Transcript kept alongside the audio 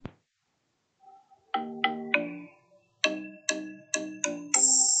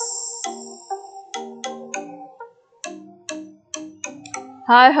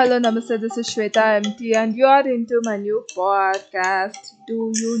Hi, hello, namaste. This is Shweta MT, and you are into my new podcast.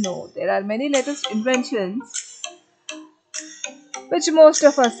 Do you know there are many latest inventions which most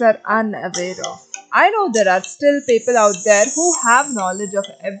of us are unaware of? I know there are still people out there who have knowledge of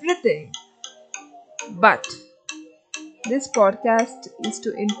everything, but this podcast is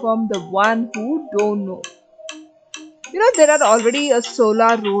to inform the one who don't know. There are already a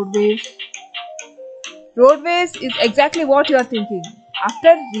solar roadways. Roadways is exactly what you are thinking.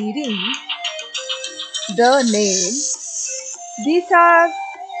 After reading the name, these are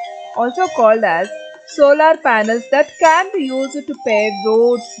also called as solar panels that can be used to pave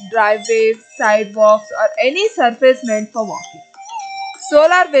roads, driveways, sidewalks, or any surface meant for walking.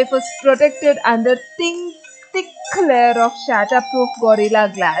 Solar wafers protected under thick layer of shatterproof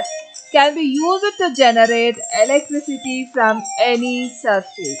Gorilla Glass can be used to generate electricity from any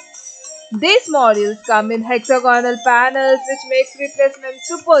surface. These modules come in hexagonal panels which makes replacement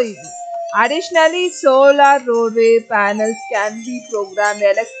super easy. Additionally, solar roadway panels can be programmed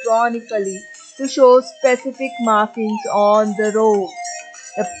electronically to show specific markings on the road.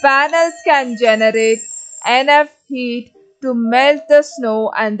 The panels can generate enough heat to melt the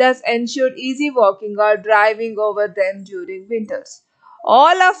snow and thus ensure easy walking or driving over them during winters.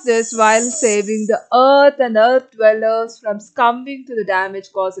 All of this while saving the earth and earth dwellers from succumbing to the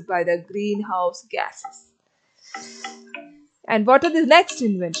damage caused by the greenhouse gases. And what is the next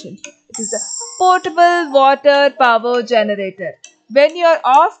invention? It is the portable water power generator. When you're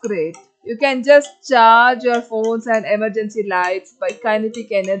off grid, you can just charge your phones and emergency lights by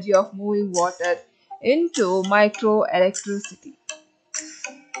kinetic energy of moving water into micro electricity.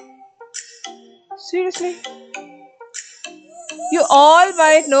 Seriously? You all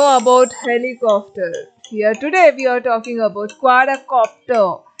might know about helicopter. Here today we are talking about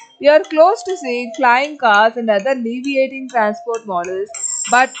quadcopter. We are close to seeing flying cars and other deviating transport models,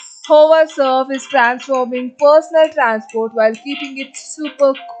 but Hoversurf is transforming personal transport while keeping it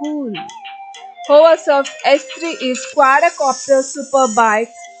super cool. Hoversurf's S3 is quadcopter super bike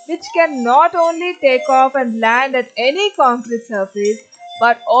which can not only take off and land at any concrete surface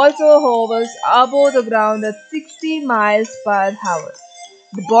but also hovers above the ground at 60 miles per hour.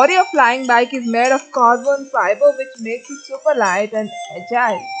 The body of flying bike is made of carbon fiber which makes it super light and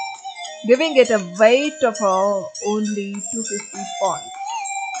agile, giving it a weight of only 250 pounds.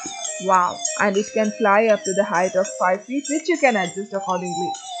 Wow, and it can fly up to the height of 5 feet which you can adjust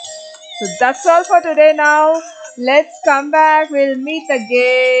accordingly. So that's all for today now. Let's come back. We'll meet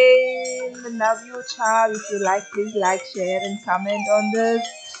again. Love you, child. If you like, please like, share, and comment on this.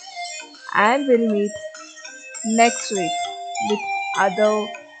 And we'll meet next week with other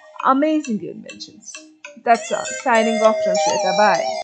amazing inventions. That's all. Signing off from Shweta. Bye.